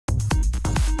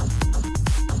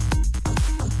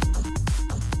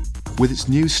With its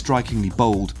new strikingly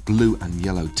bold blue and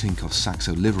yellow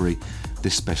Tinkoff-Saxo livery,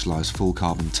 this Specialized full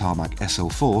carbon Tarmac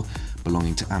SL4,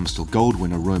 belonging to Amstel Gold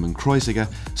winner Roman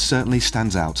Kreuziger, certainly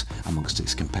stands out amongst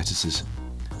its competitors.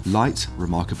 Light,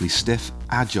 remarkably stiff,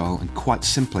 agile and quite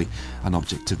simply an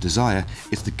object of desire,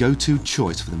 it's the go-to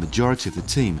choice for the majority of the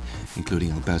team,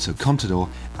 including Alberto Contador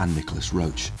and Nicholas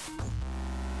Roach.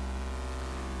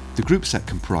 The group set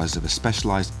comprised of a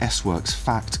Specialized S-Works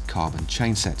FACT carbon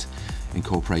chainset,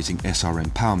 incorporating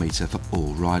SRAM power meter for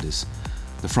all riders.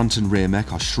 The front and rear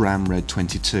mech are SRAM Red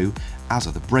 22, as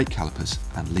are the brake calipers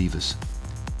and levers.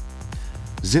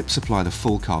 Zipp supply the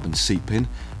full carbon seat pin,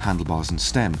 handlebars and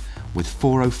stem, with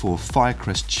 404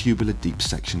 Firecrest tubular deep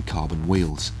section carbon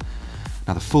wheels.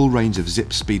 Now the full range of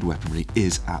Zipp speed weaponry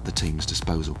is at the team's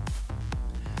disposal.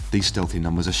 These stealthy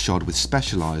numbers are shod with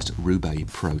Specialized Roubaix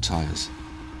Pro tyres.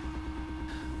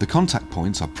 The contact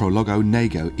points are Prologo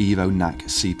Nego Evo NAC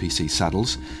CPC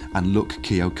saddles and Look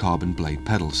Keo carbon blade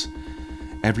pedals.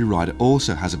 Every rider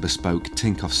also has a bespoke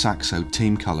Tinkoff-Saxo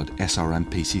team-coloured SRM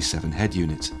PC7 head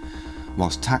unit,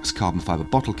 whilst Tax carbon fibre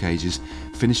bottle cages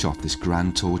finish off this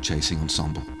grand tour chasing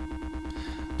ensemble.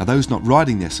 Now those not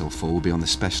riding the SL4 will be on the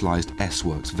Specialized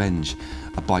S-Works Venge,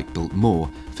 a bike built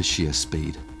more for sheer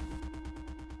speed.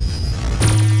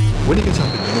 When you get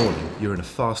up in the morning, you're in a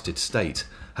fasted state,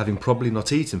 having probably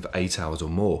not eaten for 8 hours or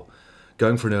more.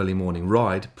 Going for an early morning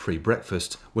ride,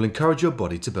 pre-breakfast, will encourage your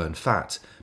body to burn fat,